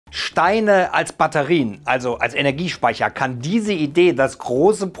Steine als Batterien, also als Energiespeicher, kann diese Idee das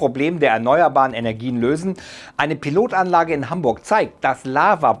große Problem der erneuerbaren Energien lösen? Eine Pilotanlage in Hamburg zeigt, dass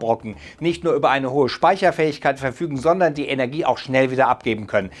Lava-Brocken nicht nur über eine hohe Speicherfähigkeit verfügen, sondern die Energie auch schnell wieder abgeben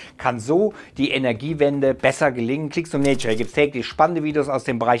können. Kann so die Energiewende besser gelingen? Clixoom gibt es täglich spannende Videos aus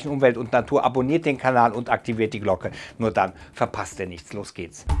den Bereichen Umwelt und Natur. Abonniert den Kanal und aktiviert die Glocke. Nur dann verpasst ihr nichts. Los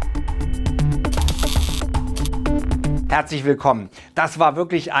geht's. Herzlich willkommen. Das war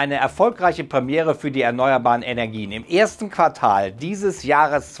wirklich eine erfolgreiche Premiere für die erneuerbaren Energien. Im ersten Quartal dieses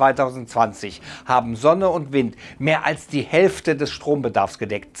Jahres 2020 haben Sonne und Wind mehr als die Hälfte des Strombedarfs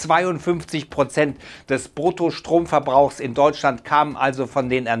gedeckt. 52% des Bruttostromverbrauchs in Deutschland kamen also von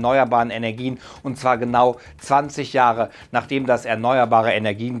den erneuerbaren Energien, und zwar genau 20 Jahre nachdem das Erneuerbare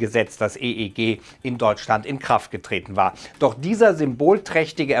Energiengesetz, das EEG, in Deutschland in Kraft getreten war. Doch dieser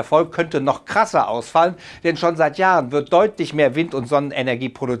symbolträchtige Erfolg könnte noch krasser ausfallen, denn schon seit Jahren wird deutlich mehr Wind- und Sonnenenergie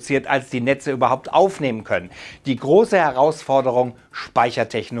produziert, als die Netze überhaupt aufnehmen können. Die große Herausforderung: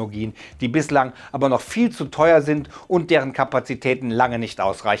 Speichertechnologien, die bislang aber noch viel zu teuer sind und deren Kapazitäten lange nicht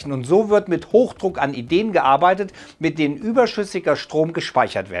ausreichen. Und so wird mit Hochdruck an Ideen gearbeitet, mit denen überschüssiger Strom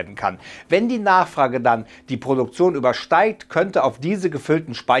gespeichert werden kann. Wenn die Nachfrage dann die Produktion übersteigt, könnte auf diese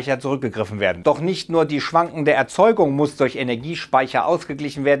gefüllten Speicher zurückgegriffen werden. Doch nicht nur die schwankende Erzeugung muss durch Energiespeicher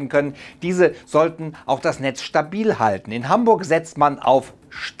ausgeglichen werden können, diese sollten auch das Netz stabil halten. In Hamburg setzt man auf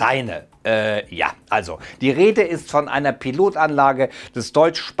Steine. Die Rede ist von einer Pilotanlage des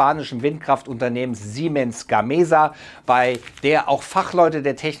deutsch-spanischen Windkraftunternehmens Siemens Gamesa, bei der auch Fachleute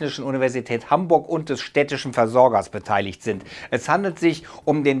der Technischen Universität Hamburg und des städtischen Versorgers beteiligt sind. Es handelt sich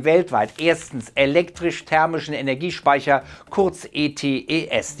um den weltweit erstens elektrisch-thermischen Energiespeicher, kurz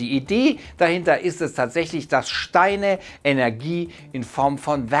ETES. Die Idee dahinter ist es tatsächlich, dass Steine Energie in Form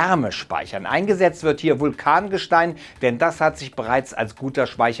von Wärme speichern. Eingesetzt wird hier Vulkangestein, denn das hat sich bereits als guter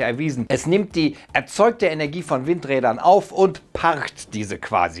Speicher erwiesen. Es nimmt die erzeugte Energie von Windrädern auf und parkt diese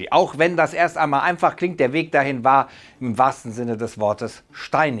quasi. Auch wenn das erst einmal einfach klingt, der Weg dahin war im wahrsten Sinne des Wortes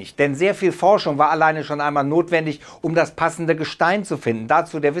steinig. Denn sehr viel Forschung war alleine schon einmal notwendig, um das passende Gestein zu finden.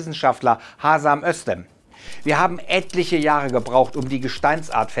 Dazu der Wissenschaftler Hasam Özlem. Wir haben etliche Jahre gebraucht, um die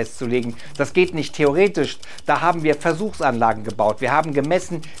Gesteinsart festzulegen. Das geht nicht theoretisch. Da haben wir Versuchsanlagen gebaut. Wir haben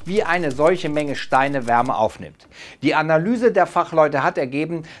gemessen, wie eine solche Menge Steine Wärme aufnimmt. Die Analyse der Fachleute hat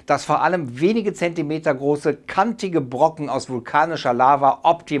ergeben, dass vor allem wenige Zentimeter große, kantige Brocken aus vulkanischer Lava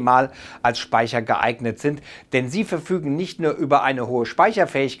optimal als Speicher geeignet sind. Denn sie verfügen nicht nur über eine hohe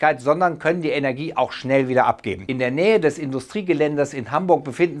Speicherfähigkeit, sondern können die Energie auch schnell wieder abgeben. In der Nähe des Industriegeländes in Hamburg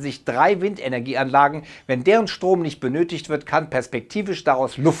befinden sich 3 Windenergieanlagen. Wenn deren Strom nicht benötigt wird, kann perspektivisch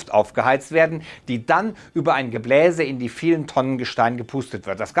daraus Luft aufgeheizt werden, die dann über ein Gebläse in die vielen Tonnen Gestein gepustet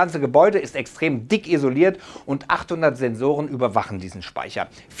wird. Das ganze Gebäude ist extrem dick isoliert und 800 Sensoren überwachen diesen Speicher.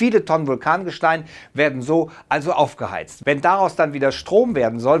 Viele Tonnen Vulkangestein werden so also aufgeheizt. Wenn daraus dann wieder Strom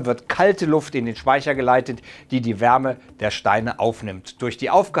werden soll, wird kalte Luft in den Speicher geleitet, die die Wärme der Steine aufnimmt. Durch die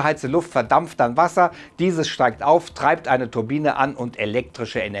aufgeheizte Luft verdampft dann Wasser, dieses steigt auf, treibt eine Turbine an und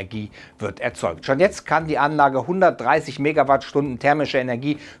elektrische Energie wird erzeugt. Schon jetzt kann die Anlage 130 Megawattstunden thermische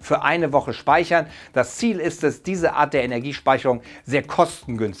Energie für eine Woche speichern. Das Ziel ist es, diese Art der Energiespeicherung sehr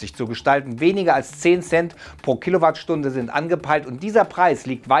kostengünstig zu gestalten. Weniger als 10 Cent pro Kilowattstunde sind angepeilt und dieser Preis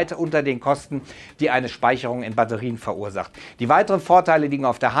liegt weit unter den Kosten, die eine Speicherung in Batterien verursacht. Die weiteren Vorteile liegen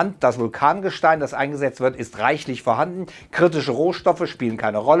auf der Hand. Das Vulkangestein, das eingesetzt wird, ist reichlich vorhanden. Kritische Rohstoffe spielen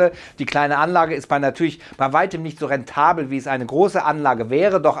keine Rolle. Die kleine Anlage ist natürlich bei weitem nicht so rentabel, wie es eine große Anlage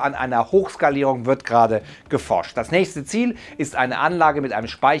wäre, doch an einer Hochskalierung wird gerade geforscht. Das nächste Ziel ist eine Anlage mit einem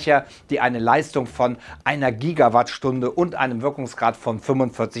Speicher, die eine Leistung von 1 Gigawattstunde und einem Wirkungsgrad von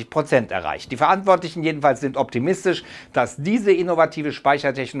 45% erreicht. Die Verantwortlichen jedenfalls sind optimistisch, dass diese innovative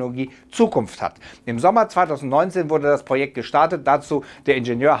Speichertechnologie Zukunft hat. Im Sommer 2019 wurde das Projekt gestartet, dazu der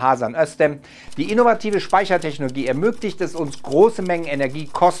Ingenieur Hasam Özlem. Die innovative Speichertechnologie ermöglicht es uns, große Mengen Energie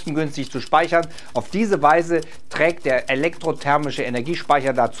kostengünstig zu speichern. Auf diese Weise trägt der elektrothermische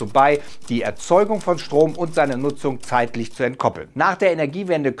Energiespeicher dazu bei, die Erzeugung von Strom und seine Nutzung zeitlich zu entkoppeln. Nach der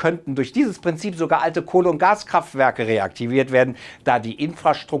Energiewende könnten durch dieses Prinzip sogar alte Kohle- und Gaskraftwerke reaktiviert werden, da die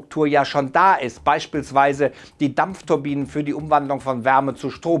Infrastruktur ja schon da ist, beispielsweise die Dampfturbinen für die Umwandlung von Wärme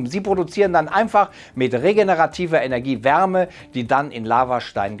zu Strom. Sie produzieren dann einfach mit regenerativer Energie Wärme, die dann in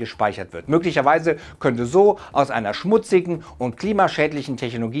Lavastein gespeichert wird. Möglicherweise könnte so aus einer schmutzigen und klimaschädlichen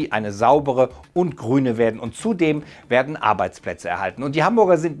Technologie eine saubere und grüne werden und zudem werden Arbeitsplätze erhalten. Und die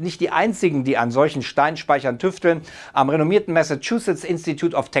Hamburger sind nicht die einzigen, die an solchen Steinspeichern tüfteln. Am renommierten Massachusetts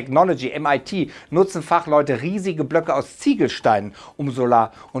Institute of Technology, MIT, nutzen Fachleute riesige Blöcke aus Ziegelsteinen, um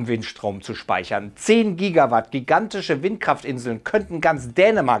Solar- und Windstrom zu speichern. 10 Gigawatt gigantische Windkraftinseln könnten ganz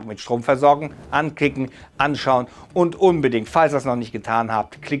Dänemark mit Strom versorgen. Anklicken, anschauen und unbedingt, falls ihr es noch nicht getan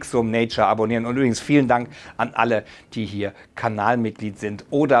habt, Clixoom Nature abonnieren. Und übrigens vielen Dank an alle, die hier Kanalmitglied sind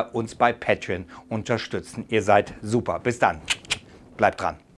oder uns bei Patreon unterstützen. Ihr seid super. Bis dann. Bleibt dran.